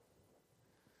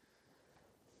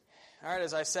All right,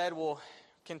 as I said, we'll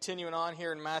continuing on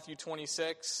here in Matthew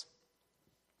 26.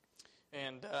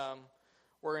 And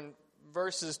we're in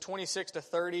verses 26 to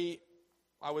 30.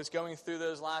 I was going through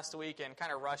those last week and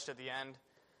kind of rushed at the end.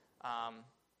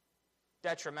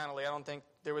 Detrimentally, I don't think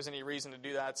there was any reason to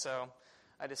do that, so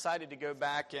I decided to go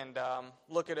back and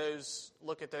look at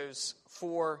those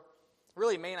four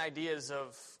really main ideas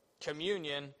of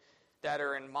communion that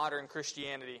are in modern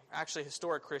Christianity, actually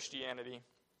historic Christianity.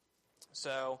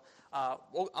 So I'm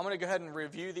going to go ahead and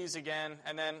review these again,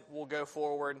 and then we'll go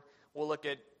forward. We'll look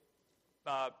at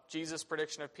Jesus'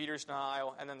 prediction of Peter's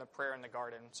denial, and then the prayer in the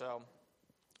garden. So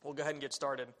we'll go ahead and get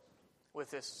started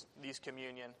with these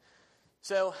communion.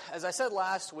 So as I said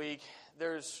last week,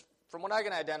 there's, from what I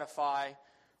can identify,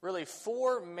 really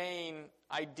four main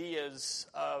ideas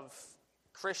of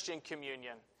Christian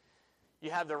communion.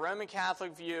 You have the Roman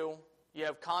Catholic view, you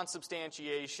have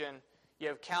consubstantiation, you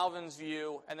have Calvin's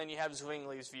view, and then you have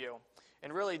Zwingli's view.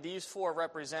 And really, these four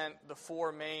represent the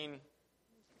four main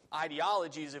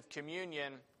ideologies of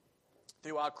communion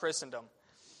throughout Christendom.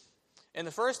 And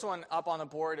the first one up on the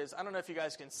board is, I don't know if you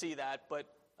guys can see that, but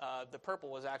the purple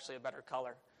was actually a better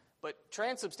color. But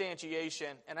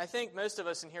transubstantiation, and I think most of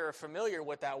us in here are familiar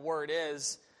what that word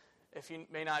is, if you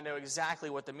may not know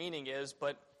exactly what the meaning is,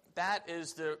 but that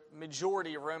is the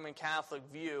majority Roman Catholic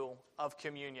view of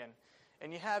communion.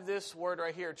 And you have this word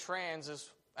right here, trans, is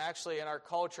actually in our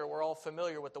culture, we're all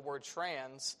familiar with the word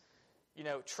trans,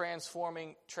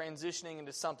 transforming, transitioning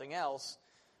into something else.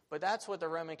 But that's what the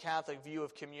Roman Catholic view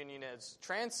of communion is.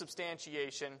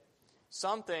 Transubstantiation,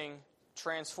 something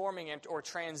transforming or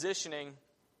transitioning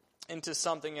into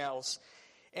something else.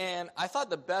 And I thought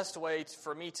the best way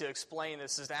for me to explain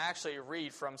this is to actually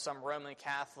read from some Roman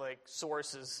Catholic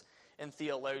sources and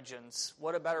theologians.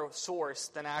 What a better source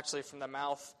than actually from the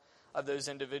mouth of those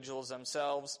individuals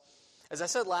themselves. As I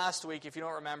said last week, if you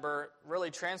don't remember,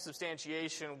 really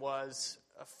transubstantiation was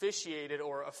officiated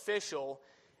or official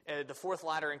at the Fourth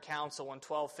Lateran Council in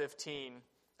 1215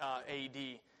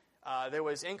 A.D. There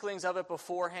was inklings of it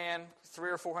beforehand,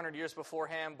 300 or 400 years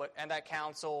beforehand, but at that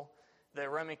council, the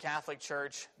Roman Catholic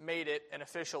Church made it an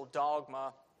official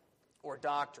dogma or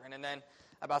doctrine. And then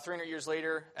about 300 years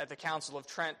later, at the Council of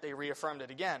Trent, they reaffirmed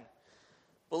it again.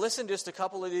 But listen just a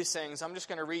couple of these things. I'm just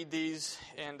going to read these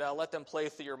and let them play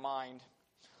through your mind.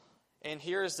 And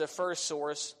here's the first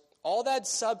source. All that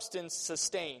substance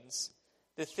sustains,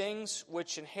 the things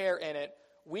which inhere in it,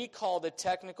 we call the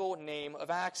technical name of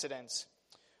accidents.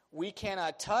 We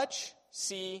cannot touch,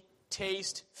 see,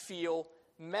 taste, feel,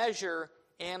 measure,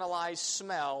 analyze,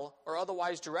 smell, or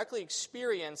otherwise directly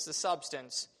experience the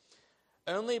substance.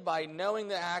 Only by knowing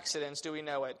the accidents do we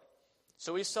know it.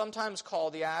 So we sometimes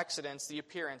call the accidents the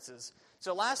appearances.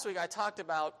 So last week I talked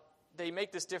about they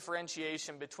make this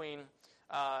differentiation between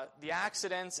the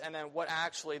accidents and then what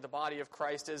actually the body of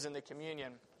Christ is in the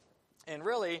communion. And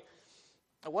really,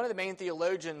 one of the main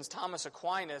theologians, Thomas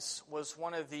Aquinas, was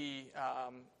one of the,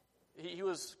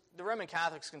 the Roman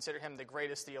Catholics consider him the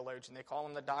greatest theologian. They call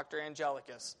him the Dr.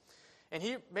 Angelicus. And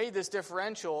he made this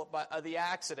differential of the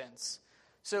accidents.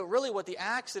 So really what the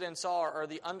accidents are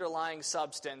the underlying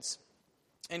substance.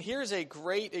 And here's a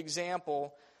great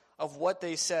example of what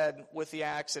they said with the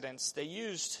accidents. They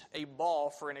used a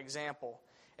ball for an example.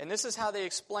 And this is how they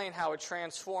explain how it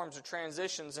transforms or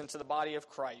transitions into the body of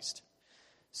Christ.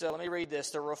 So let me read this.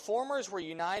 The Reformers were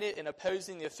united in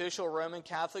opposing the official Roman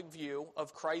Catholic view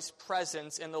of Christ's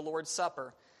presence in the Lord's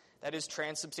Supper. That is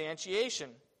transubstantiation.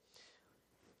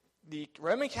 The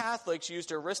Roman Catholics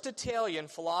used Aristotelian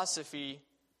philosophy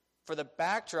for the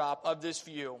backdrop of this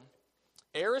view.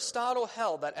 Aristotle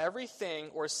held that everything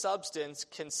or substance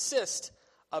consists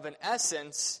of an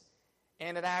essence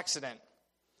and an accident.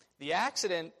 The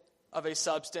accident of a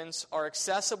substance are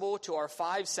accessible to our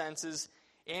five senses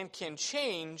and can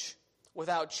change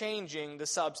without changing the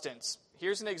substance.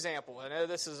 Here's an example. I know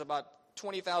this is about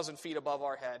 20,000 feet above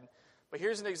our head, but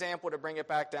here's an example to bring it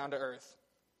back down to earth.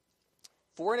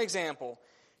 For an example,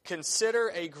 consider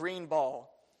a green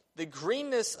ball. The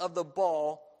greenness of the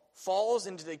ball falls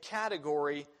into the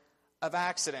category of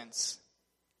accidents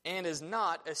and is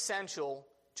not essential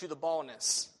to the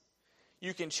ballness.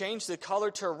 You can change the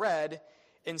color to red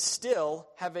and still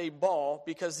have a ball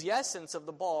because the essence of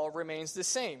the ball remains the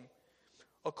same.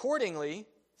 Accordingly,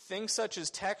 things such as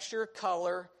texture,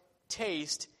 color,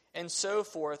 taste, and so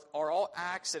forth are all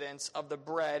accidents of the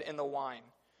bread and the wine.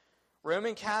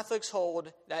 Roman Catholics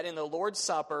hold that in the Lord's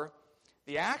Supper,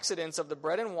 the accidents of the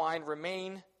bread and wine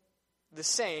remain the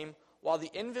same, while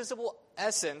the invisible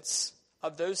essence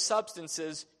of those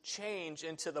substances change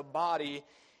into the body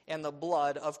and the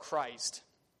blood of Christ.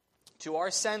 To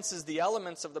our senses, the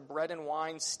elements of the bread and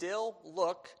wine still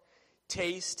look,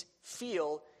 taste,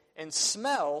 feel, and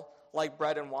smell like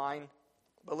bread and wine.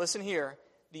 But listen here,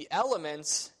 the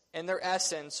elements in their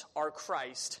essence are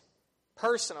Christ,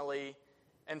 personally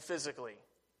and physically.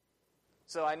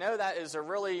 So I know that is a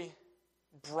really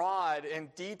broad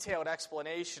and detailed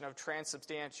explanation of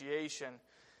transubstantiation,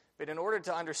 but in order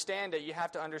to understand it, you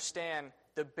have to understand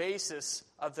the basis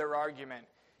of their argument.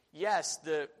 Yes,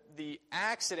 the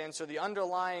accidents or the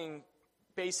underlying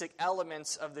basic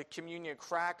elements of the communion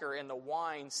cracker and the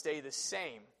wine stay the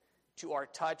same to our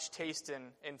touch, taste,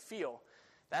 and feel.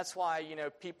 That's why,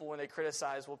 people, when they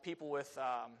criticize, people with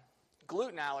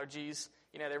gluten allergies,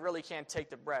 they really can't take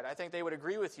the bread. I think they would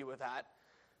agree with you with that.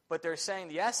 But they're saying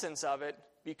the essence of it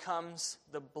becomes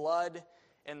the blood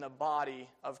and the body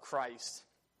of Christ.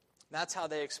 That's how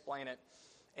they explain it.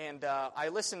 And I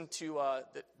listened to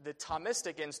the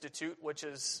Thomistic Institute, which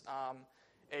is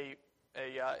a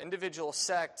individual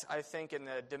sect, I think, in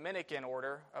the Dominican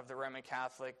order of the Roman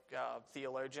Catholic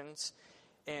theologians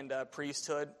and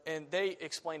priesthood, and they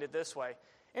explained it this way.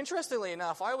 Interestingly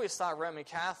enough, I always thought Roman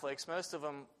Catholics, most of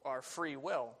them are free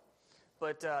will.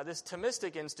 But this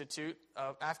Thomistic Institute,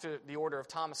 after the order of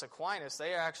Thomas Aquinas,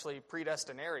 they are actually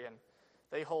predestinarian.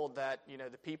 They hold that,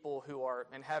 the people who are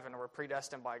in heaven were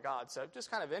predestined by God. So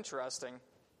just kind of interesting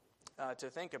to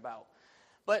think about.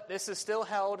 But this is still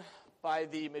held by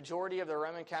the majority of the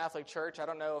Roman Catholic Church. I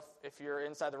don't know if you're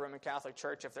inside the Roman Catholic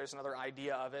Church, if there's another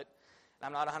idea of it.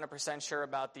 And I'm not 100% sure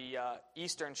about the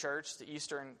Eastern Church, the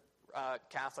Eastern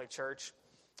Catholic Church.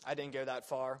 I didn't go that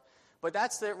far. But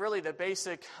that's really the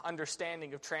basic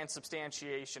understanding of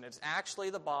transubstantiation. It's actually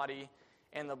the body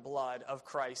and the blood of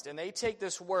Christ. And they take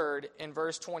this word in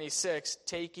verse 26,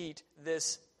 take, eat,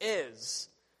 this is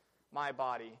my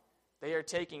body. They are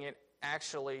taking it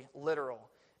actually literal.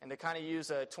 And to kind of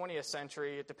use a 20th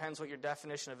century, it depends what your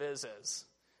definition of is.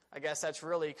 I guess that's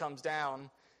really comes down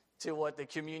to what the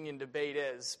communion debate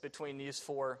is between these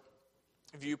four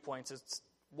viewpoints. It's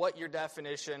what your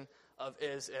definition of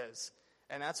is.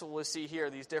 And that's what we'll see here,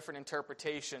 these different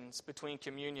interpretations between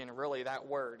communion. Really, that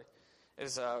word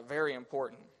is very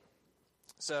important.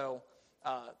 So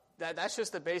that's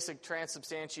just the basic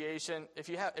transubstantiation. If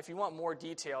you want more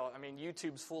detail,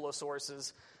 YouTube's full of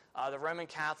sources. The Roman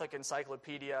Catholic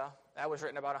Encyclopedia, that was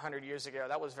written about 100 years ago.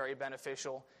 That was very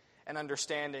beneficial in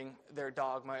understanding their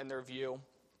dogma and their view.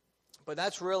 But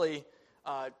that's really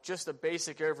just a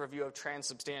basic overview of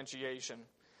transubstantiation.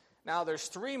 Now, there's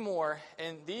three more,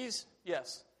 and these,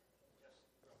 yes? Just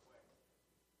real quick.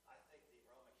 I think the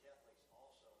Roman Catholics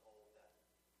also hold that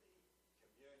the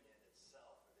communion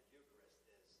itself, or the Eucharist,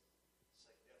 is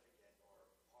significant or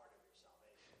part of your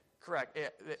salvation. Correct.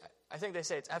 I think they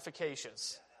say it's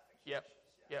efficacious. Yeah,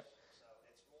 efficacious. Yep. So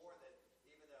it's more than,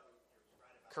 even though you're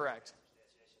right about correct.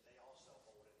 Transubstantiation, they also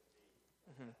hold it to be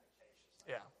efficacious.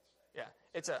 Yeah. Yeah.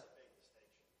 It's a big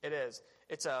distinction. It is.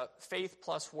 It's a faith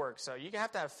plus work. So you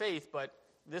have to have faith, but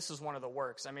this is one of the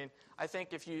works. I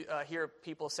think if you hear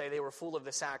people say they were full of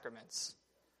the sacraments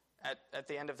at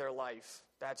the end of their life,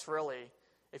 that's really,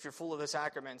 if you're full of the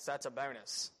sacraments, that's a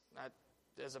bonus. That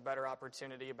is a better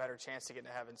opportunity, a better chance to get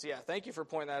into heaven. So yeah, thank you for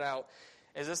pointing that out.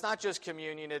 It's not just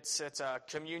communion, it's a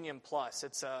communion plus.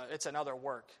 It's another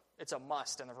work. It's a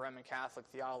must in the Roman Catholic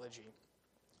theology.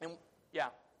 And yeah.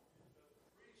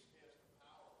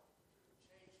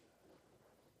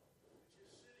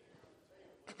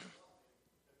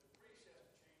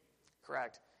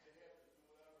 Correct. They have to do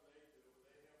whatever they do.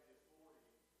 They have the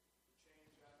authority to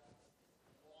change that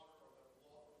water or the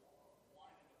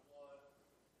wine and the blood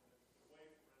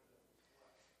away from it in the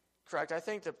flesh. Correct. I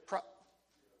think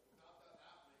Without that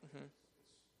happening,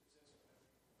 it's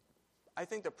insignificant. I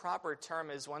think the proper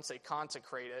term is once they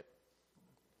consecrate it,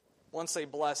 once they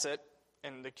bless it,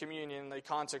 in the communion they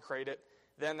consecrate it,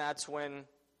 then that's when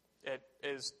it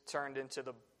is turned into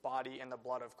the body and the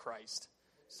blood of Christ.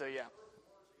 So yeah.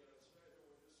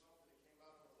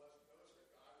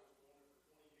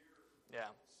 Yeah.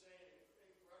 Saying it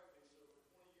incorrectly, so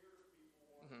for 20 years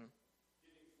people weren't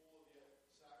getting full of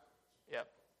the sacraments. Yep.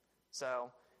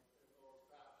 So,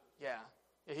 yeah.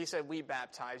 He said, we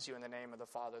baptize you in the name of the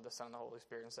Father, the Son, and the Holy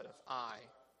Spirit instead of I.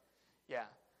 Yeah.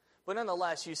 But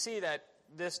nonetheless, you see that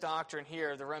this doctrine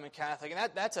here, the Roman Catholic,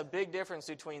 and that's a big difference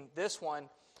between this one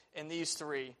and these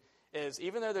three, is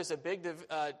even though there's a big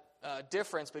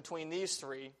difference between these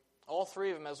three, all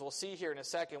three of them, as we'll see here in a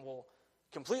second, will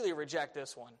completely reject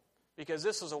this one. Because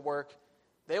this is a work,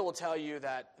 they will tell you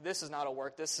that this is not a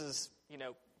work. This is,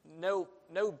 no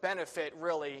benefit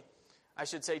really, I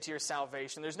should say, to your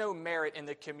salvation. There's no merit in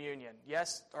the communion.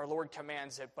 Yes, our Lord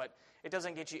commands it, but it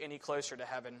doesn't get you any closer to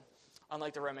heaven.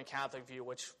 unlike the Roman Catholic view,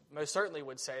 which most certainly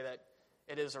would say that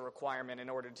it is a requirement in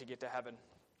order to get to heaven.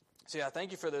 So yeah,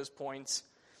 thank you for those points.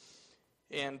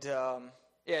 And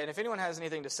and if anyone has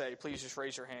anything to say, please just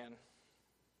raise your hand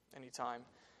anytime.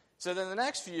 So then the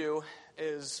next view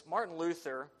is Martin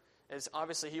Luther.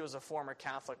 Obviously he was a former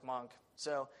Catholic monk.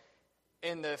 So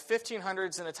in the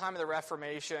 1500s, in the time of the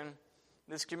Reformation,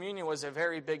 this communion was a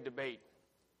very big debate.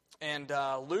 And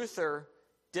Luther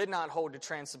did not hold to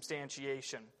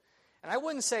transubstantiation. And I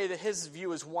wouldn't say that his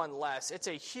view is one less. It's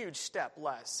a huge step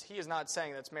less. He is not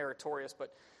saying that's meritorious,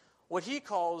 but what he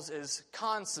calls is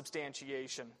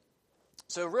consubstantiation.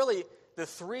 So really, the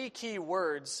three key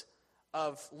words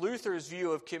of Luther's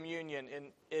view of communion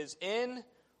is in,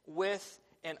 with,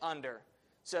 and under.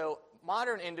 So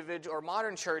modern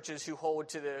churches who hold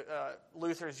to the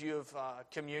Luther's view of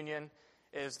communion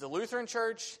is the Lutheran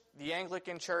Church, the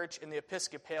Anglican Church, and the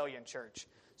Episcopalian Church.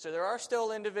 So there are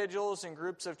still individuals and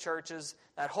groups of churches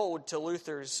that hold to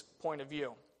Luther's point of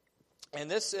view.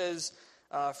 And this is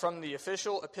from the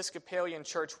official Episcopalian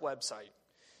Church website.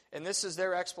 And this is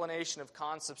their explanation of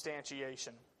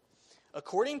consubstantiation.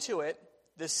 According to it,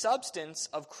 the substance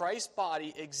of Christ's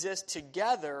body exists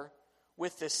together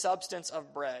with the substance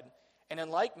of bread, and in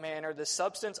like manner the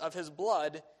substance of his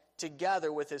blood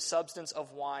together with his substance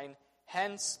of wine,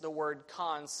 hence the word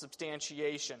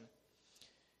consubstantiation.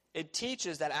 It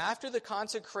teaches that after the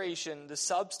consecration, the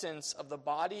substance of the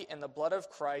body and the blood of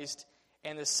Christ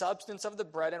and the substance of the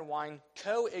bread and wine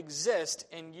coexist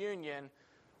in union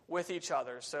with each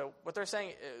other. So what they're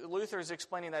saying, Luther is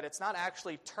explaining that it's not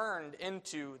actually turned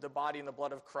into the body and the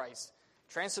blood of Christ.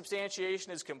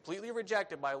 Transubstantiation is completely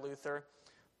rejected by Luther,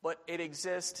 but it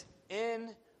exists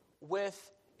in,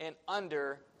 with, and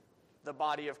under the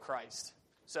body of Christ.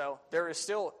 So there is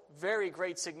still very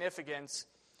great significance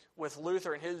with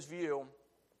Luther and his view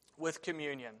with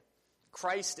communion.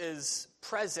 Christ is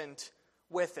present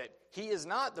with it. He is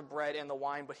not the bread and the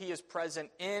wine, but he is present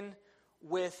in,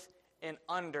 with, and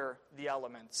under the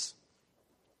elements.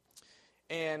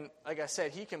 And like I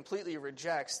said, he completely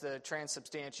rejects the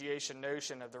transubstantiation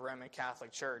notion of the Roman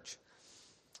Catholic Church.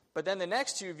 But then the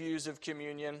next two views of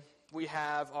communion we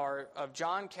have are of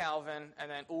John Calvin and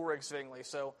then Ulrich Zwingli.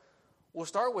 So we'll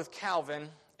start with Calvin,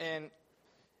 and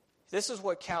this is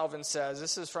what Calvin says.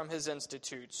 This is from his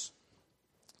Institutes.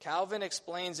 Calvin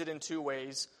explains it in two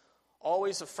ways,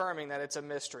 always affirming that it's a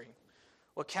mystery.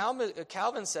 What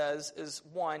Calvin says is,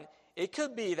 one, it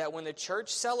could be that when the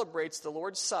church celebrates the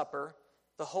Lord's Supper,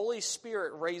 the Holy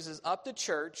Spirit raises up the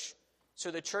church, so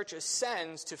the church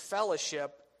ascends to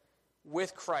fellowship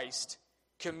with Christ,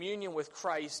 communion with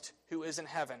Christ who is in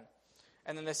heaven.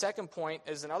 And then the second point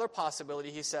is another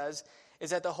possibility, he says, is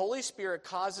that the Holy Spirit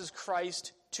causes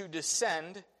Christ to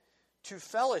descend to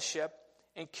fellowship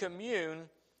and commune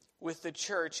with the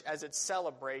church as it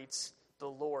celebrates the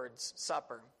Lord's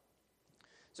Supper.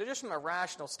 So just from a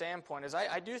rational standpoint,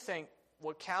 I do think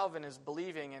what Calvin is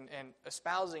believing and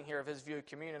espousing here of his view of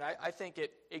communion, I think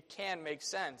it can make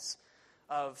sense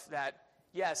of that,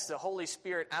 yes, the Holy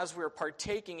Spirit, as we're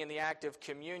partaking in the act of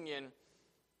communion,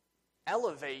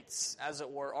 elevates, as it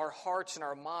were, our hearts and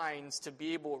our minds to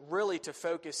be able really to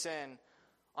focus in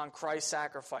on Christ's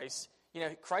sacrifice. You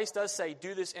know, Christ does say,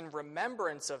 do this in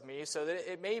remembrance of me, so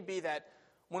that it may be that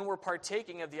when we're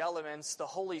partaking of the elements, the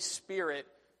Holy Spirit,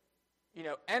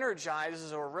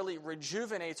 energizes or really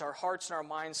rejuvenates our hearts and our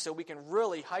minds so we can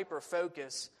really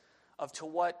hyper-focus to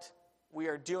what we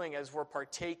are doing as we're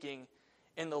partaking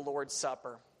in the Lord's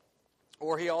Supper.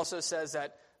 Or he also says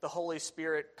that the Holy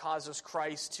Spirit causes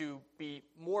Christ to be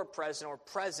more present or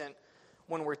present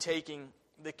when we're taking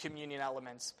the communion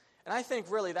elements. And I think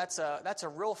really that's a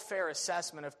real fair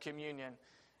assessment of communion.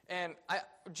 And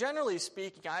generally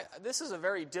speaking, this is a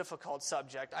very difficult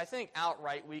subject. I think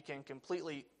outright we can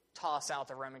completely toss out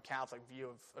the Roman Catholic view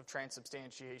of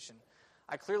transubstantiation.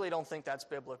 I clearly don't think that's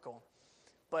biblical.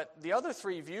 But the other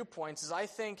three viewpoints is I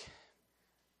think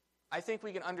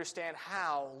we can understand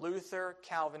how Luther,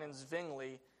 Calvin, and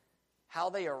Zwingli, how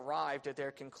they arrived at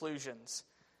their conclusions.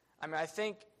 I mean, I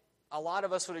think a lot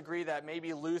of us would agree that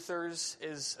maybe Luther's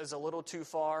is a little too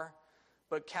far,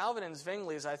 but Calvin and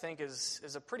Zwingli's, I think, is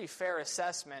a pretty fair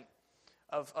assessment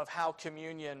of how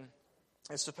communion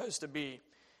is supposed to be.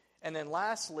 And then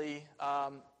lastly,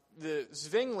 the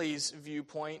Zwingli's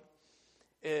viewpoint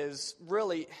is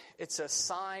really, it's a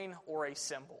sign or a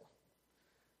symbol.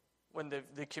 When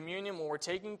the communion, when we're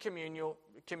taking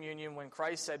communion, when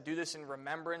Christ said, do this in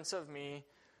remembrance of me,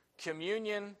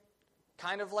 communion,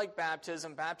 kind of like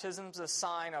baptism, baptism's a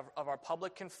sign of our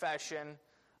public confession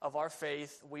of our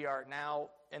faith. We are now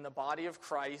in the body of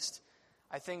Christ.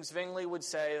 I think Zwingli would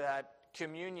say that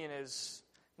communion is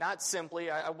not simply,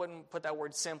 I wouldn't put that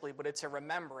word simply, but it's a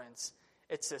remembrance.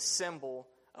 It's a symbol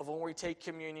of when we take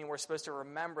communion, we're supposed to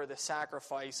remember the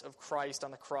sacrifice of Christ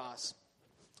on the cross.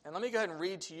 And let me go ahead and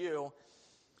read to you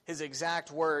his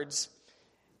exact words.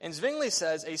 And Zwingli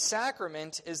says, a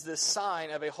sacrament is the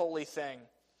sign of a holy thing.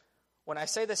 When I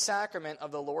say the sacrament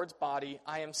of the Lord's body,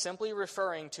 I am simply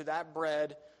referring to that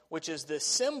bread which is the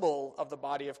symbol of the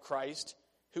body of Christ,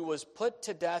 who was put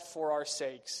to death for our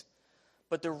sakes.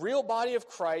 But the real body of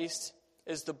Christ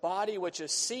is the body which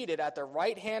is seated at the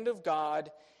right hand of God,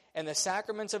 and the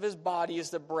sacraments of his body is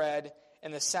the bread,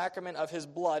 and the sacrament of his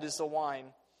blood is the wine,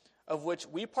 of which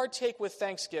we partake with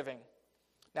thanksgiving.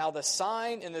 Now the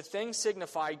sign and the thing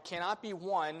signified cannot be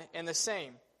one and the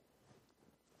same.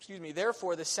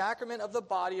 Therefore, the sacrament of the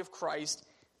body of Christ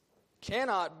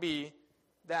cannot be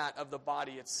that of the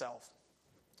body itself.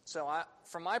 So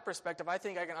from my perspective, I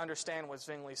think I can understand what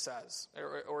Zwingli says,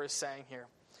 or is saying here.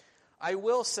 I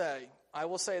will say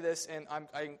this, and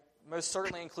I most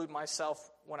certainly include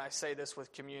myself when I say this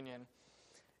with communion,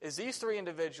 is these three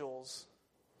individuals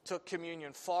took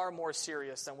communion far more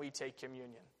serious than we take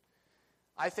communion.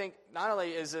 I think not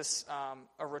only is this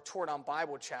a retort on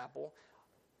Bible Chapel,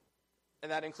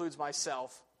 and that includes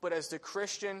myself, but as the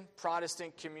Christian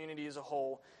Protestant community as a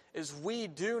whole, is we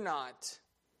do not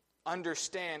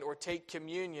understand or take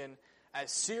communion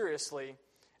as seriously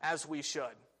as we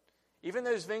should. Even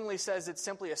though Zwingli says it's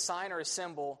simply a sign or a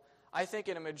symbol, I think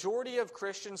in a majority of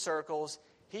Christian circles,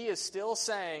 he is still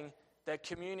saying that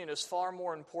communion is far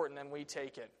more important than we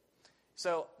take it.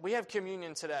 So we have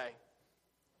communion today.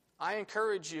 I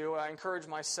encourage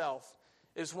myself,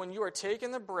 is when you are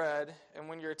taking the bread and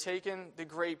when you're taking the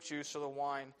grape juice or the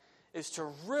wine, is to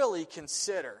really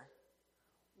consider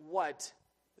what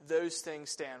those things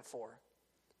stand for.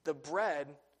 The bread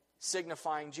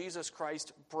signifying Jesus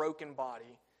Christ's broken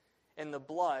body, and the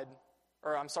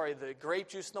grape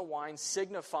juice and the wine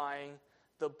signifying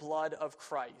the blood of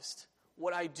Christ.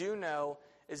 What I do know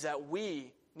is that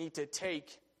we need to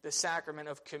take the sacrament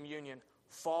of communion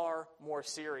far more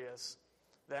serious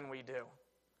than we do.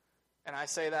 And I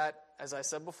say that, as I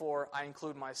said before, I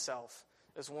include myself.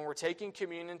 Is when we're taking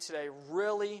communion today,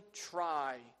 really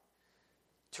try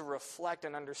to reflect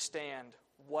and understand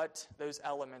what those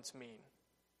elements mean.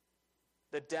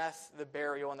 The death, the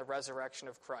burial, and the resurrection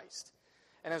of Christ.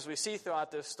 And as we see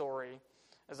throughout this story,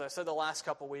 as I said the last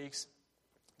couple weeks,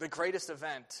 the greatest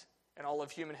event in all of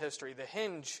human history, the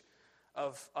hinge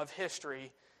of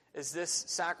history, is this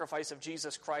sacrifice of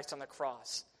Jesus Christ on the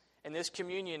cross. And this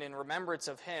communion in remembrance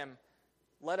of him,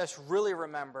 let us really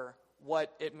remember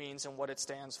what it means and what it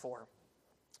stands for.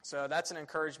 So that's an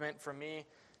encouragement from me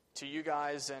to you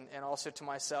guys and also to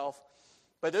myself.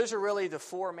 But those are really the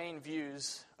four main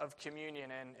views of communion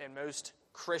in most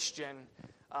Christian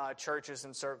churches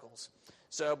and circles.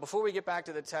 So before we get back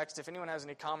to the text, if anyone has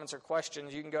any comments or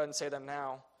questions, you can go ahead and say them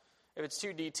now. If it's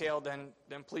too detailed,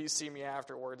 then please see me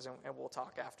afterwards, and we'll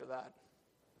talk after that.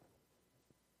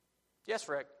 Yes,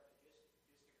 Rick?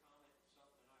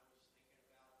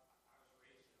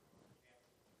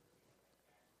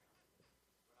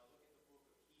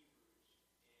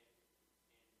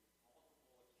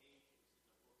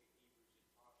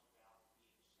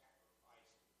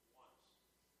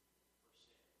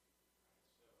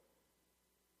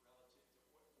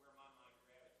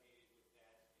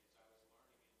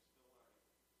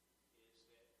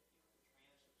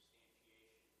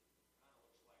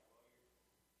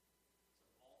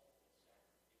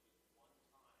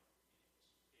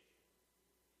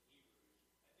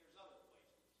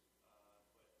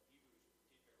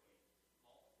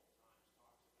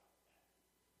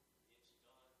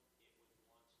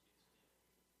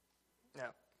 Yeah,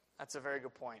 that's a very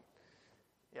good point.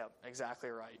 Yep, exactly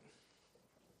right.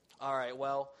 All right,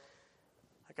 well,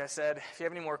 like I said, if you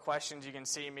have any more questions, you can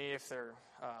see me. If they're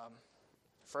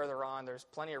further on, there's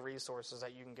plenty of resources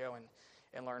that you can go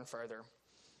and learn further.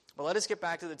 But let us get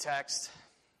back to the text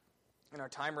in our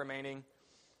time remaining.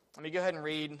 Let me go ahead and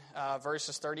read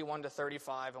verses 31 to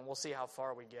 35, and we'll see how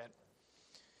far we get.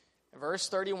 In verse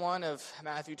 31 of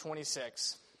Matthew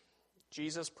 26,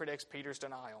 Jesus predicts Peter's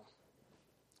denial.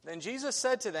 Then Jesus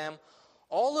said to them,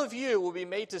 all of you will be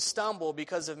made to stumble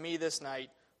because of me this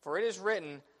night, for it is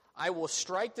written, I will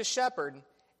strike the shepherd,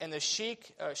 and the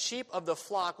sheep of the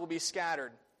flock will be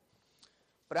scattered.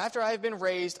 But after I have been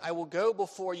raised, I will go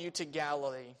before you to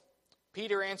Galilee.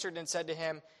 Peter answered and said to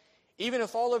him, even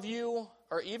if all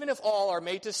are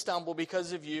made to stumble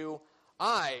because of you,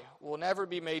 I will never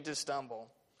be made to stumble.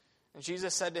 And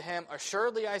Jesus said to him,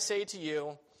 assuredly I say to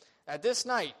you, at this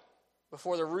night,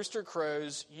 before the rooster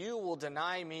crows, you will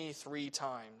deny me 3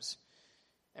 times.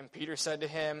 And Peter said to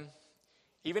him,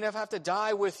 Even if I have to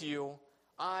die with you,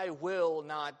 I will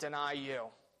not deny you.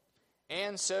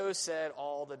 And so said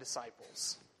all the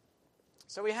disciples.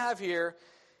 So we have here,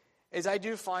 is I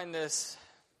do find this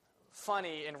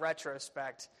funny in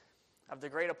retrospect of the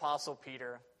great apostle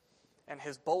Peter and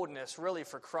his boldness really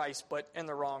for Christ, but in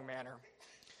the wrong manner.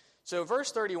 So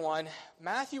verse 31,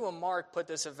 Matthew and Mark put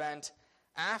this event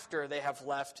after they have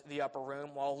left the upper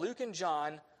room, while Luke and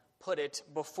John put it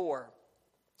before.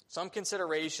 Some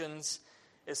considerations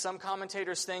is some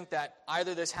commentators think that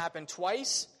either this happened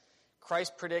twice,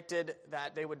 Christ predicted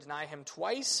that they would deny him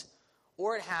twice,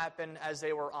 or it happened as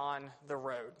they were on the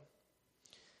road.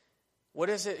 What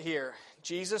is it here?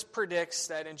 Jesus predicts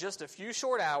that in just a few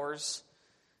short hours,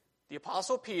 the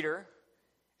apostle Peter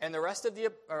and the rest of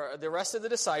the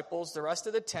disciples, the rest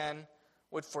of the 10,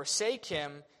 would forsake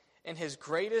him in his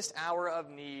greatest hour of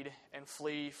need and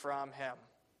flee from him.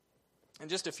 And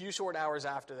just a few short hours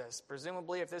after this,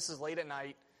 presumably if this is late at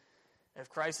night, if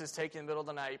Christ is taken in the middle of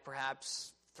the night,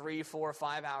 perhaps 3, 4,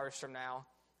 5 hours from now,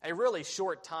 a really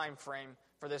short time frame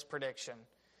for this prediction.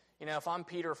 You know, if I'm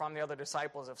Peter, if I'm the other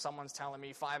disciples, if someone's telling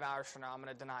me 5 hours from now I'm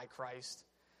going to deny Christ,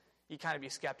 you kind of be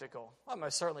skeptical. Well, I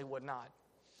most certainly would not.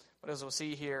 But as we'll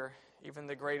see here, even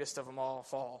the greatest of them all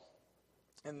fall.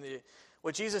 And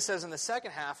what Jesus says in the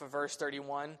second half of verse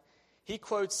 31, he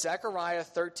quotes Zechariah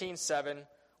 13:7,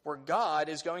 where God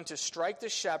is going to strike the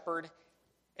shepherd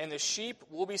and the sheep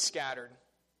will be scattered.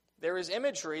 There is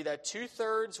imagery that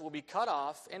 2/3 will be cut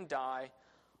off and die,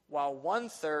 while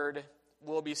 1/3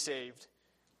 will be saved.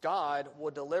 God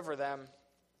will deliver them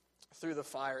through the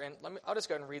fire. And I'll just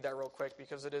go ahead and read that real quick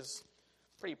because it is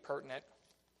pretty pertinent.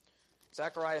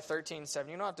 Zechariah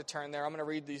 13:7. You don't have to turn there. I'm going to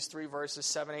read these 3 verses,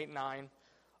 7, 8, 9.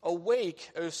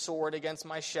 Awake, O sword, against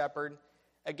my shepherd,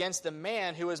 against the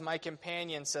man who is my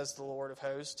companion, says the Lord of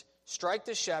hosts. Strike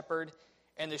the shepherd,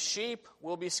 and the sheep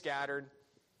will be scattered.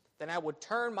 Then I will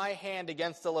turn my hand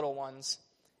against the little ones.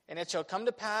 And it shall come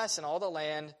to pass in all the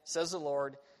land, says the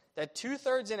Lord, that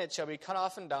 2/3 in it shall be cut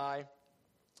off and die,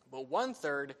 but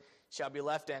 1/3 shall be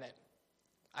left in it.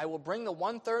 I will bring the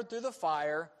 1/3 through the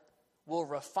fire, will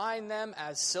refine them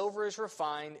as silver is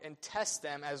refined, and test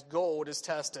them as gold is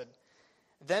tested.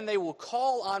 Then they will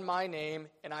call on my name,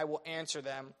 and I will answer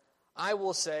them. I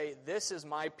will say, this is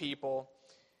my people,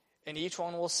 and each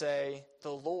one will say,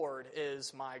 the Lord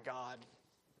is my God.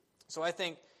 So I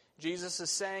think Jesus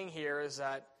is saying here is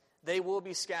that they will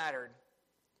be scattered,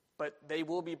 but they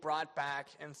will be brought back,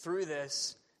 and through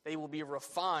this, they will be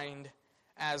refined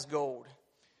as gold.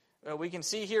 We can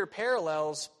see here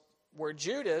parallels where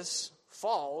Judas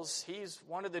falls. He's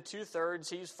one of the 2/3.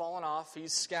 He's fallen off.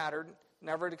 He's scattered,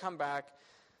 never to come back.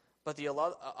 But the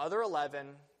other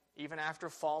 11, even after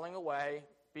falling away,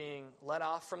 being let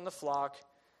off from the flock,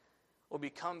 will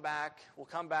come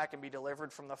back and be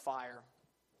delivered from the fire.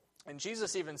 And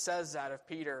Jesus even says that of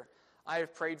Peter, I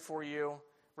have prayed for you.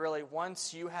 Really,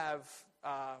 once you have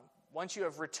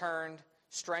returned,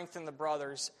 strengthen the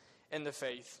brothers in the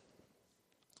faith.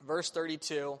 Verse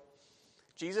 32,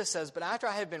 Jesus says, but after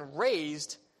I have been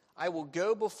raised, I will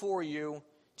go before you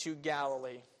to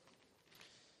Galilee.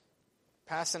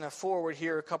 Passing forward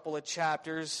here a couple of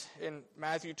chapters, in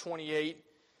Matthew 28,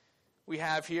 we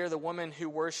have here the woman who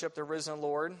worshiped the risen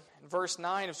Lord. In verse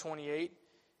 9 of 28,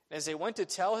 as they went to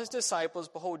tell his disciples,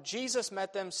 behold, Jesus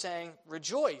met them, saying,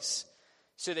 rejoice.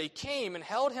 So they came and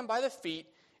held him by the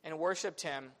feet and worshipped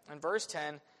him. In verse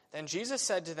 10, then Jesus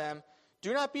said to them,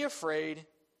 do not be afraid.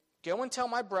 Go and tell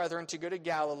my brethren to go to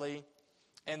Galilee,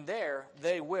 and there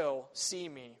they will see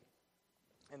me.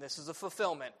 And this is a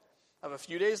fulfillment of a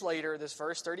few days later, this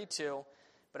verse 32,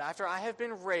 but after I have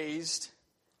been raised,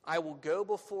 I will go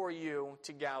before you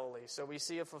to Galilee. So we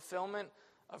see a fulfillment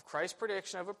of Christ's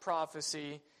prediction of a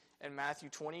prophecy in Matthew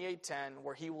 28:10,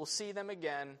 where he will see them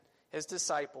again, his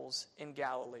disciples, in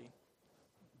Galilee.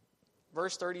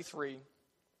 Verse 33,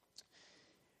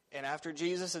 and after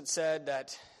Jesus had said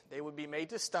that they would be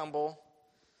made to stumble,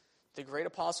 the great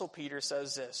apostle Peter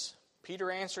says this.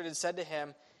 Peter answered and said to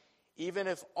him, even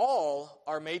if all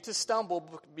are made to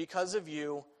stumble because of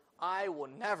you, I will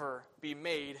never be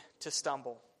made to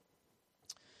stumble.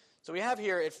 So we have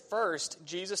here at first,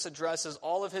 Jesus addresses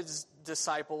all of his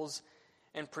disciples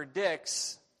and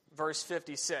predicts verse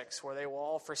 56, where they will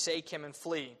all forsake him and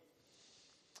flee.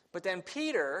 But then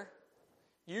Peter,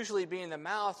 usually being the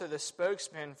mouth or the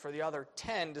spokesman for the other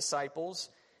 10 disciples,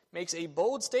 makes a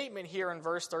bold statement here in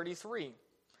verse 33.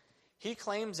 He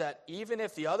claims that even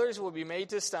if the others will be made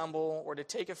to stumble or to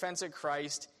take offense at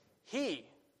Christ, he,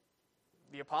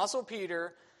 the Apostle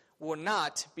Peter, will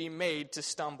not be made to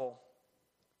stumble.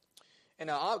 And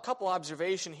a couple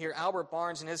observation here, Albert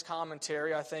Barnes in his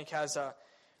commentary, I think, has a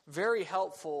very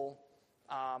helpful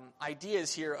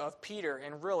ideas here of Peter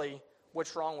and really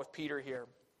what's wrong with Peter here.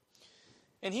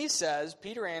 And he says,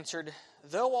 Peter answered,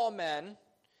 "Though all men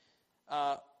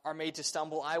are made to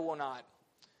stumble, I will not."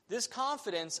 This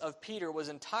confidence of Peter was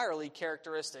entirely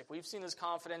characteristic. We've seen this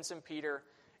confidence in Peter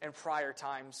in prior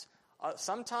times.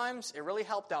 Sometimes it really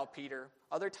helped out Peter.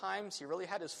 Other times he really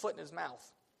had his foot in his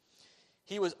mouth.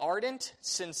 He was ardent,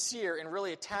 sincere, and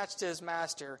really attached to his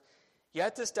master.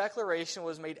 Yet this declaration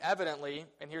was made evidently,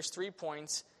 and here's 3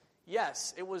 points.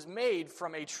 Yes, it was made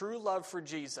from a true love for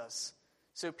Jesus.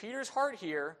 So Peter's heart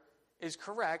here is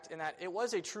correct in that it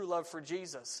was a true love for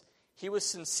Jesus. He was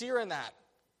sincere in that.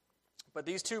 But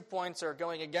these 2 points are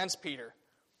going against Peter.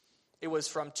 It was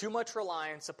from too much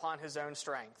reliance upon his own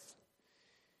strength,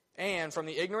 and from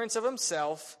the ignorance of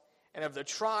himself and of the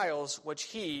trials which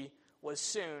he was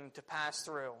soon to pass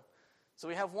through. So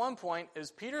we have 1 point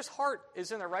is Peter's heart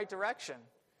is in the right direction.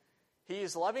 He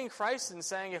is loving Christ and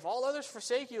saying, if all others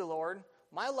forsake you, Lord,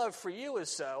 my love for you is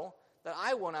so that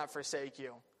I will not forsake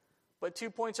you. But 2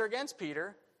 points are against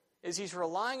Peter, is he's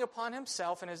relying upon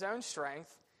himself and his own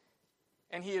strength,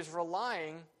 and he is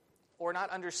relying or not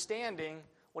understanding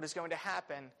what is going to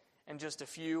happen in just a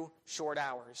few short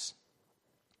hours.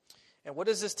 And what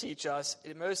does this teach us?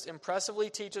 It most impressively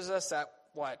teaches us that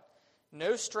what?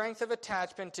 No strength of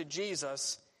attachment to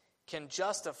Jesus can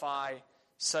justify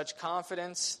such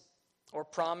confidence or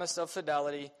promise of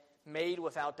fidelity made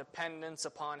without dependence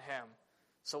upon him.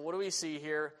 So what do we see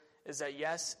here is that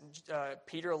yes,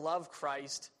 Peter loved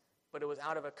Christ, but it was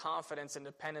out of a confidence and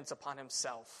dependence upon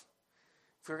himself.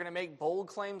 If we're going to make bold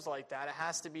claims like that, it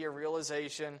has to be a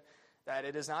realization that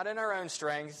it is not in our own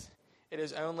strength, it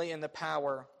is only in the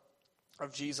power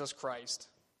of Jesus Christ.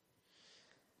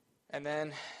 And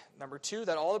then, number 2,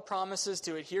 that all the promises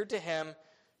to adhere to him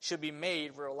should be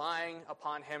made relying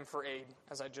upon him for aid,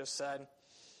 as I just said.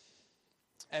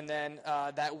 And then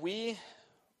that we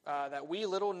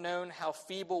little known how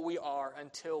feeble we are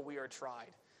until we are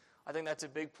tried. I think that's a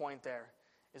big point there,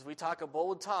 is we talk a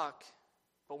bold talk,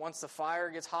 but once the fire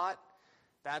gets hot,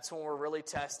 that's when we're really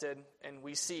tested and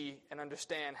we see and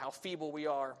understand how feeble we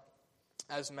are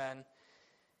as men.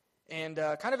 And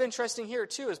kind of interesting here,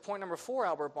 too, is point number 4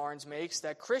 Albert Barnes makes,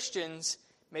 that Christians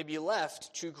may be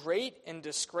left to great and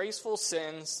disgraceful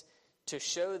sins to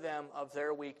show them of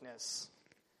their weakness.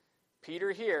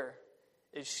 Peter here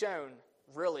is shown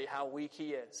really how weak he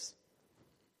is.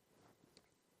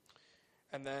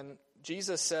 And then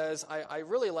Jesus says, I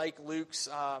really like Luke's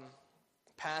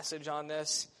passage on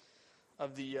this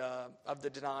of the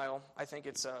denial. I think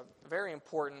it's very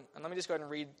important. And let me just go ahead and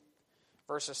read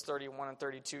verses 31 and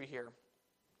 32 here.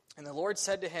 And the Lord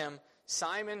said to him,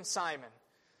 Simon, Simon.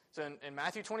 So in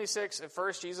Matthew 26, at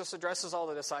first Jesus addresses all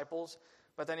the disciples,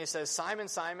 but then he says, Simon,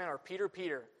 Simon, or Peter,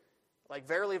 Peter. Like,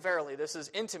 verily, verily, this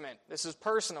is intimate, this is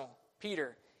personal.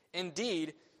 Peter,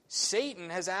 indeed, Satan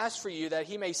has asked for you that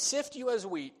he may sift you as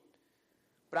wheat,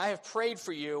 but I have prayed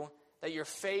for you that your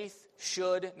faith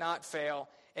should not fail.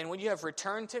 And when you have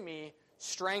returned to me,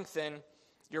 strengthen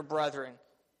your brethren.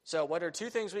 So what are 2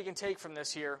 things we can take from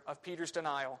this here of Peter's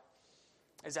denial?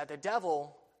 Is that the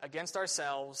devil, against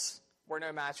ourselves, we're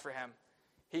no match for him.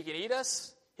 He can eat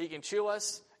us, he can chew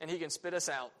us, and he can spit us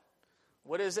out.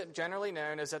 What is it generally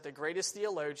known is that the greatest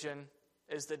theologian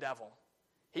is the devil.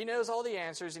 He knows all the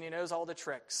answers and he knows all the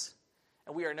tricks.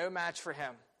 And we are no match for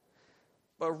him.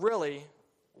 But really,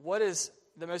 what is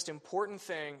the most important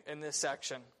thing in this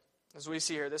section? As we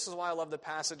see here, this is why I love the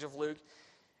passage of Luke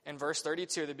in verse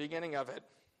 32, the beginning of it.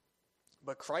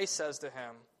 But Christ says to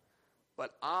him,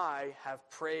 but I have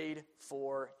prayed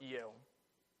for you.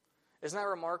 Isn't that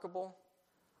remarkable?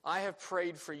 I have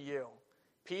prayed for you.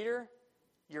 Peter,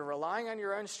 you're relying on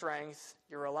your own strength,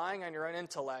 you're relying on your own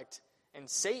intellect, and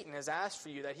Satan has asked for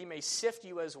you that he may sift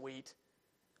you as wheat,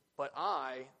 but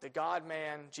I, the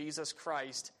God-man, Jesus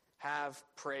Christ, have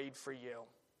prayed for you.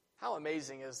 How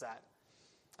amazing is that?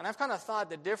 And I've kind of thought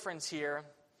the difference here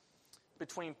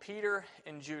between Peter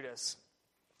and Judas.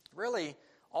 Really,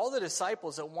 all the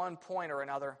disciples at one point or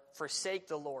another forsake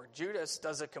the Lord. Judas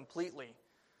does it completely.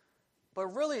 But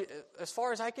really, as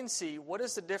far as I can see, what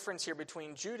is the difference here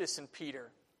between Judas and Peter?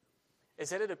 Is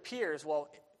that it appears, well,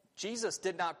 Jesus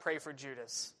did not pray for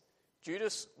Judas.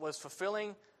 Judas was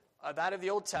fulfilling that of the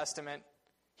Old Testament.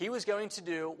 He was going to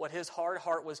do what his hard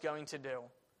heart was going to do.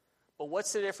 But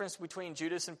what's the difference between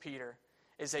Judas and Peter?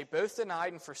 Is they both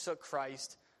denied and forsook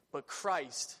Christ, but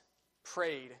Christ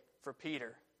prayed for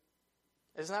Peter.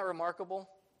 Isn't that remarkable?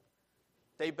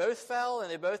 They both fell and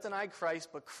they both denied Christ,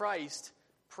 but Christ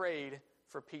prayed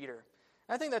for Peter.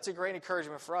 And I think that's a great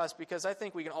encouragement for us, because I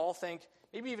think we can all think,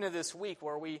 maybe even of this week,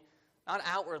 where we not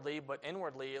outwardly, but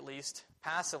inwardly at least,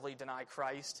 passively deny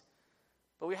Christ.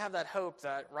 But we have that hope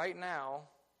that right now,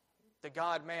 the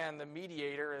God-man, the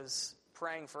mediator, is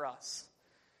praying for us.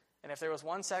 And if there was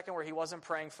 1 second where he wasn't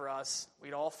praying for us,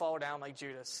 we'd all fall down like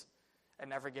Judas and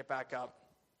never get back up.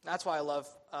 That's why I love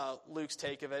Luke's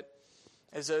take of it,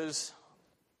 is those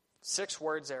 6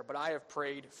 words there, but I have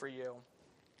prayed for you.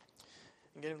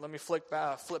 Again, let me flip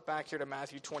back here to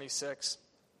Matthew 26.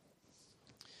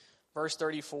 Verse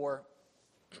 34.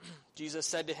 Jesus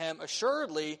said to him,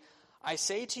 "Assuredly, I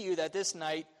say to you that this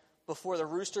night, before the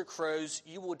rooster crows,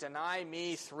 you will deny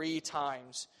me 3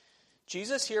 times."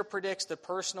 Jesus here predicts the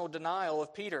personal denial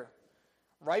of Peter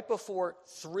right before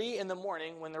 3 in the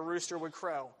morning when the rooster would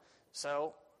crow.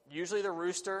 So usually the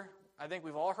rooster, I think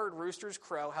we've all heard roosters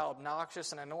crow, how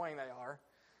obnoxious and annoying they are.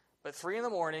 But 3 in the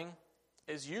morning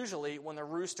is usually when the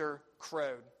rooster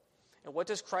crowed. And what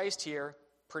does Christ here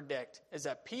predict? Is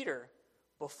that Peter,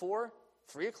 before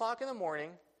 3 o'clock in the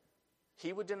morning,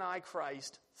 he would deny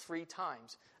Christ 3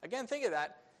 times. Again, think of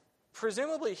that.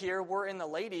 Presumably here we're in the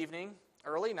late evening,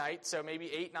 early night, so maybe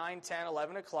 8, 9, 10,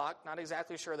 11 o'clock, not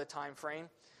exactly sure of the time frame.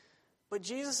 But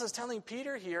Jesus is telling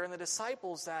Peter here and the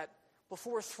disciples that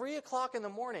before 3 o'clock in the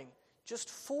morning, just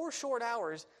 4 short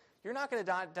hours, you're not going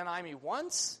to deny me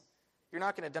once, you're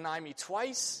not going to deny me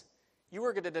twice, you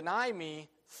are going to deny me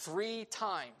 3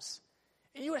 times.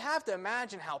 And you would have to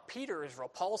imagine how Peter is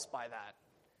repulsed by that.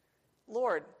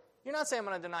 Lord, you're not saying I'm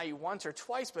going to deny you once or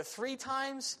twice, but 3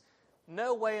 times?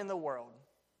 No way in the world.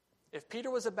 If Peter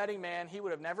was a betting man, he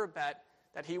would have never bet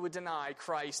that he would deny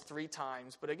Christ 3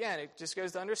 times. But again, it just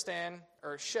goes to understand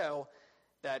or show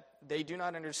that they do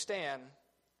not understand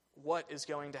what is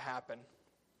going to happen.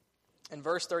 In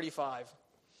verse 35,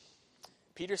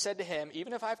 Peter said to him,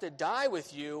 "Even if I have to die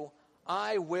with you,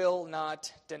 I will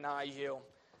not deny you."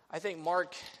 I think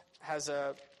Mark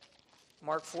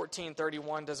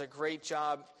 14:31 does a great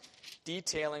job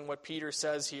detailing what Peter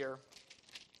says here.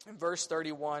 In verse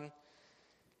 31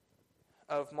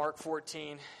 of Mark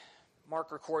 14,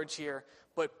 Mark records here,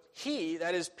 "But he,"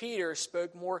 that is Peter,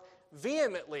 "spoke more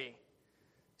vehemently."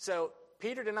 So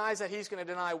Peter denies that he's going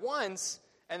to deny once,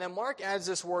 and then Mark adds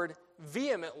this word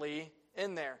vehemently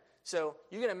in there. So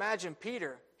you can imagine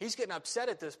Peter, he's getting upset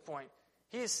at this point.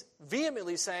 He's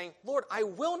vehemently saying, "Lord, I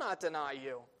will not deny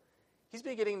you." He's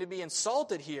beginning to be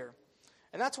insulted here.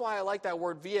 And that's why I like that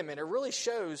word vehement. It really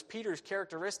shows Peter's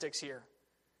characteristics here.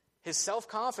 His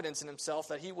self-confidence in himself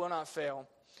that he will not fail.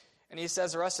 And he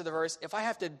says the rest of the verse, "If I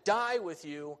have to die with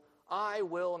you, I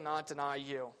will not deny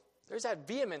you." There's that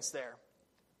vehemence there.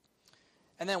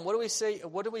 And then what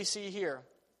do we see here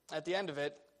at the end of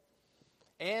it?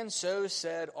 "And so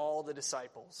said all the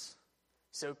disciples."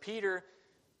 So Peter,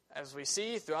 as we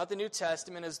see throughout the New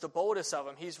Testament, is the boldest of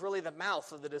them. He's really the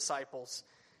mouth of the disciples.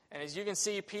 And as you can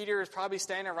see, Peter is probably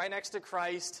standing right next to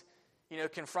Christ,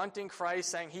 confronting Christ,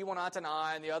 saying he will not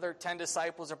deny, and the other 10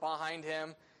 disciples are behind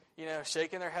him,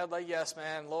 shaking their head like, "Yes,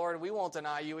 man, Lord, we won't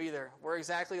deny you either. We're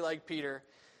exactly like Peter."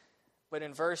 But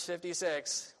in verse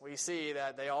 56, we see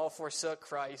that they all forsook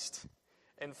Christ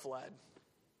and fled.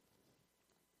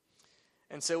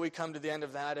 And so we come to the end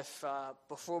of that. If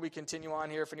before we continue on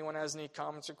here, if anyone has any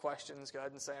comments or questions, go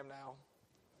ahead and say them now.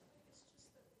 It's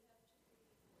just that we have to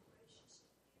be gracious to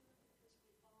Peter because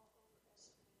we all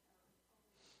overestimate our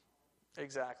own.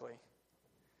 Exactly.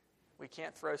 We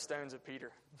can't throw stones at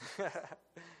Peter.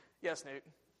 Yes, Newt.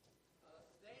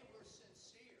 They were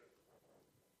sincere.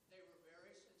 They were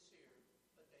very sincere,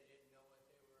 but they didn't know what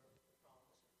they were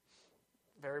promising.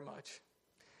 Very much.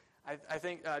 I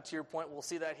think, to your point, we'll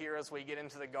see that here as we get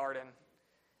into the garden,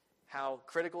 how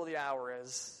critical the hour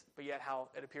is, but yet how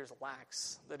it appears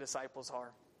lax the disciples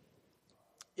are.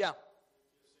 Yeah.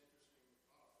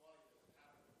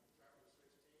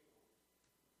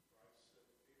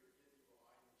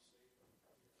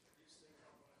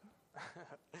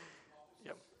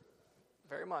 Yep.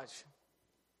 Very much.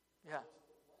 Yeah.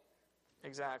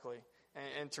 Exactly.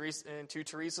 And to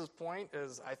Teresa's point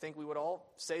is, I think we would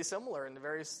all say similar in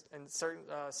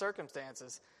certain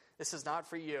circumstances. This is not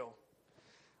for you.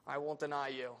 I won't deny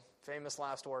you. Famous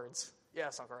last words.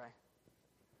 Yes, Uncle Ray.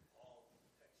 Paul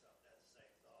picks up that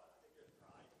same thought. I think there's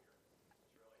pride here. It's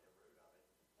really the root of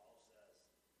it. Paul says,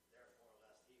 "Therefore,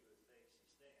 lest he who thinks he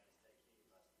stands, take heed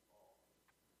lest he fall."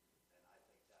 And I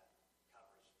think that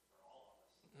covers for all of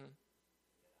us. Mm-hmm.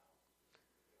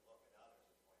 We look at others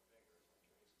and point fingers, like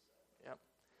Teresa said. Yep.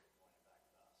 Pointing back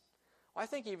at us. Well, I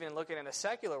think even looking in a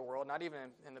secular world, not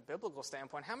even in the biblical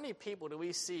standpoint, how many people do we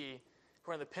see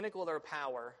who are in the pinnacle of their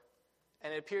power,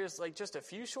 and it appears like just a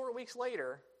few short weeks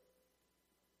later,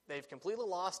 they've completely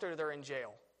lost it or they're in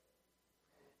jail?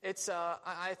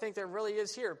 I think there really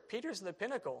is here. Peter's the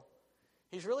pinnacle.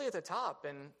 He's really at the top,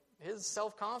 and his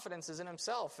self-confidence is in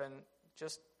himself. And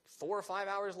just 4 or 5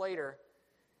 hours later,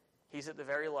 he's at the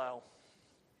very low.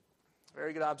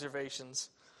 Very good observations.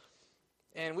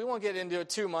 And we won't get into it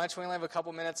too much. We only have a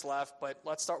couple minutes left, but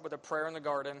let's start with a prayer in the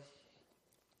garden.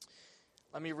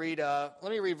 Let me read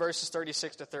verses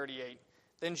 36 to 38.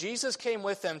 Then Jesus came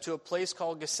with them to a place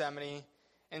called Gethsemane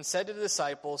and said to the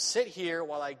disciples, "Sit here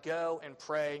while I go and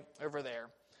pray over there."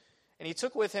 And he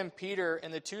took with him Peter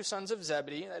and the 2 sons of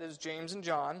Zebedee, that is James and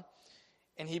John,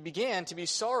 and he began to be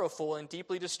sorrowful and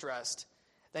deeply distressed.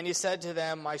 Then he said to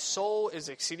them, "My soul is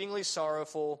exceedingly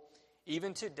sorrowful,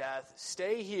 even to death.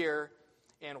 Stay here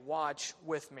and watch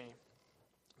with me."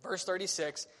 Verse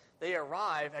 36, they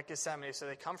arrive at Gethsemane. So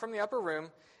they come from the upper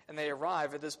room, and they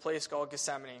arrive at this place called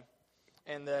Gethsemane.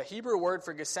 And the Hebrew word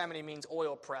for Gethsemane means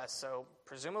oil press. So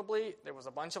presumably there was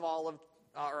a bunch of olive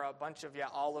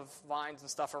vines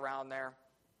and stuff around there.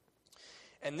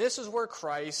 And this is where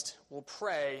Christ will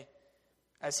pray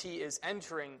as he is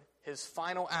entering his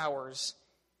final hours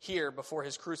here before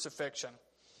his crucifixion.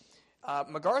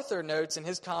 MacArthur notes in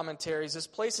his commentaries, this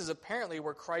place is apparently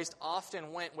where Christ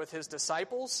often went with his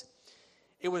disciples.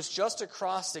 It was just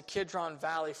across the Kidron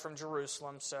Valley from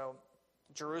Jerusalem, so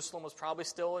Jerusalem was probably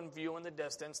still in view in the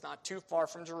distance, not too far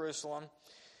from Jerusalem.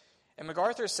 And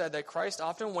MacArthur said that Christ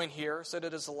often went here, so that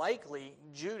it is likely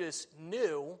Judas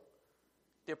knew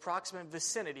the approximate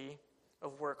vicinity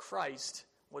of where Christ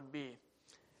would be.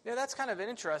 Now, that's kind of an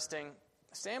interesting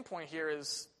standpoint here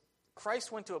is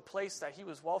Christ went to a place that he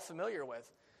was well familiar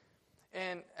with.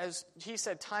 And as he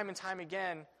said time and time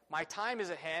again, my time is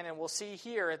at hand, and we'll see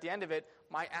here at the end of it,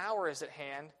 my hour is at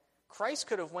hand. Christ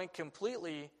could have went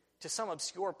completely to some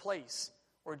obscure place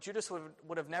where Judas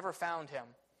would have never found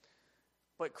him.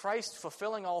 But Christ,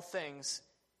 fulfilling all things,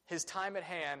 his time at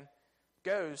hand,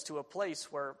 goes to a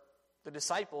place where the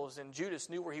disciples and Judas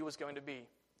knew where he was going to be.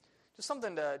 Just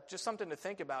something to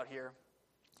think about here.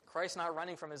 Christ not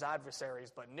running from his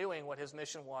adversaries, but knowing what his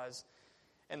mission was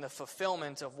and the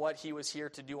fulfillment of what he was here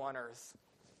to do on earth.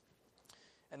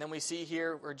 And then we see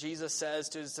here where Jesus says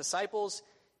to his disciples,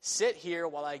 "Sit here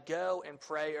while I go and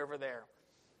pray over there."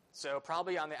 So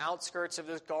probably on the outskirts of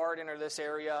this garden or this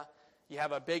area, you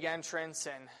have a big entrance,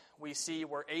 and we see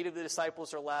where 8 of the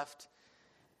disciples are left.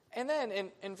 And then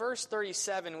in verse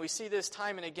 37, we see this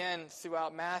time and again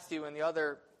throughout Matthew and the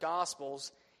other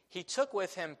Gospels. He took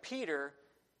with him Peter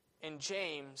and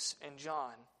James and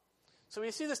John. So we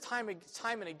see this time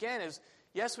and again is,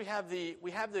 yes, we have the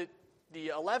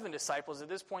 11 disciples. At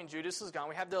this point, Judas is gone.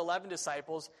 We have the 11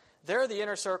 disciples. They're the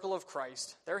inner circle of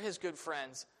Christ. They're his good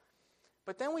friends.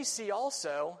 But then we see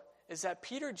also is that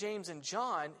Peter, James, and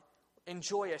John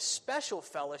enjoy a special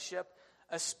fellowship,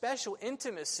 a special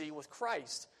intimacy with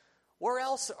Christ. Where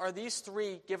else are these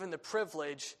 3 given the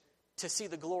privilege to see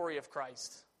the glory of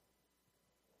Christ?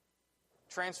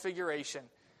 Transfiguration.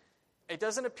 It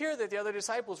doesn't appear that the other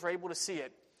disciples were able to see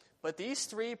it. But these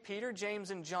 3, Peter,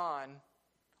 James, and John,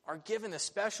 are given the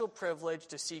special privilege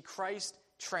to see Christ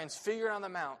transfigured on the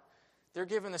mount. They're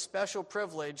given the special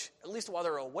privilege, at least while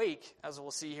they're awake, as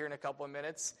we'll see here in a couple of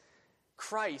minutes,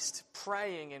 Christ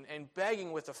praying and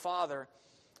begging with the Father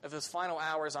of his final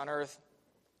hours on earth.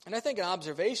 And I think an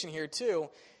observation here, too,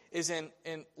 is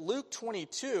in Luke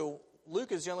 22,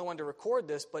 Luke is the only one to record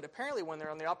this, but apparently when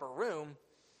they're in the upper room,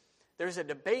 there's a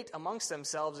debate amongst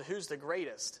themselves of who's the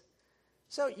greatest.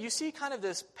 So you see kind of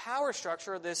this power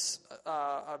structure, of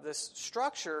this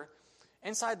structure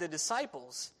inside the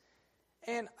disciples.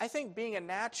 And I think being a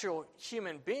natural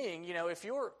human being, if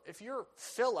you're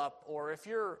Philip or if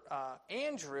you're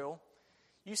Andrew,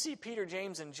 you see Peter,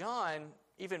 James, and John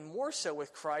even more so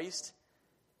with Christ.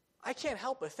 I can't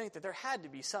help but think that there had to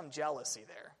be some jealousy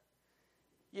there.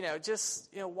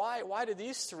 Why did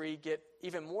these 3 get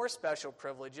even more special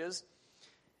privileges?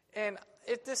 And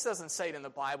this doesn't say it in the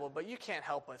Bible, but you can't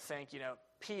help but think,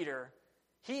 Peter,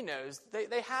 he knows,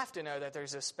 they have to know that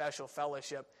there's this special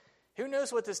fellowship. Who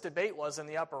knows what this debate was in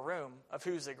the upper room of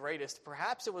who's the greatest?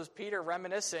 Perhaps it was Peter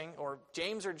reminiscing, or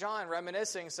James or John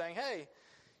reminiscing, saying, hey,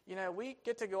 we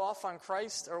get to go off on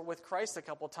Christ or with Christ a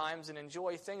couple times and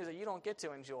enjoy things that you don't get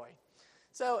to enjoy.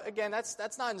 So again,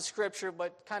 that's not in Scripture,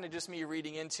 but kind of just me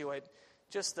reading into it,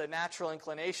 just the natural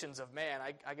inclinations of man.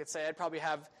 I could say I'd probably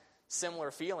have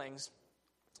similar feelings.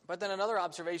 But then another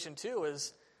observation too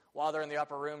is, while they're in the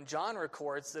upper room, John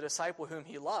records the disciple whom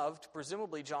he loved,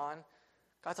 presumably John,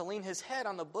 got to lean his head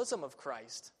on the bosom of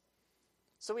Christ.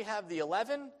 So we have the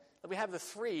 11, we have the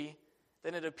 3,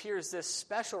 then it appears this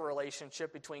special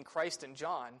relationship between Christ and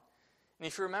John. And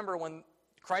if you remember when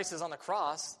Christ is on the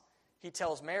cross, he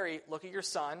tells Mary, look at your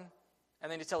son.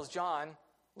 And then he tells John,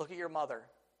 look at your mother.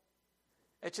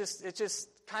 It's just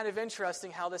kind of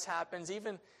interesting how this happens.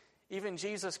 Even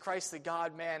Jesus Christ, the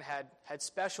God-man, had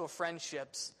special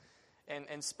friendships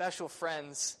and special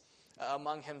friends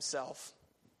among himself.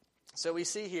 So we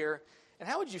see here, and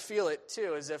how would you feel it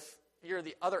too, as if you're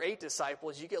the other 8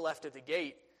 disciples, you get left at the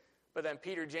gate, but then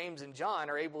Peter, James, and John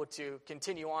are able to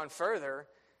continue on further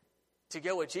to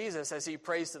go with Jesus as he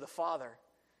prays to the Father.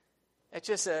 It's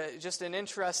just an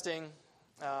interesting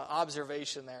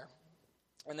observation there.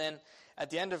 And then at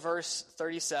the end of verse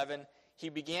 37, he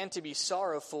began to be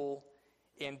sorrowful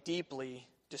and deeply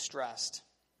distressed.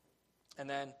 And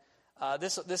then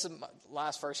this is my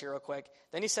last verse here real quick.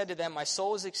 Then he said to them, my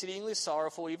soul is exceedingly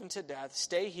sorrowful, even to death.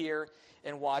 Stay here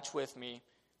and watch with me.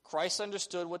 Christ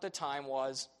understood what the time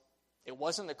was. It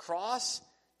wasn't the cross,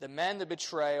 the men, the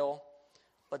betrayal,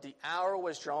 but the hour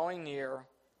was drawing near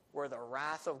where the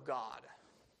wrath of God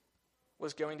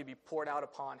was going to be poured out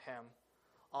upon him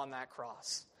on that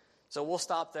cross. So we'll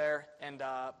stop there, and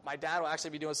my dad will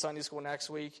actually be doing Sunday school next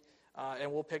week,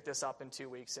 and we'll pick this up in 2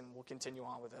 weeks, and we'll continue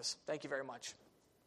on with this. Thank you very much.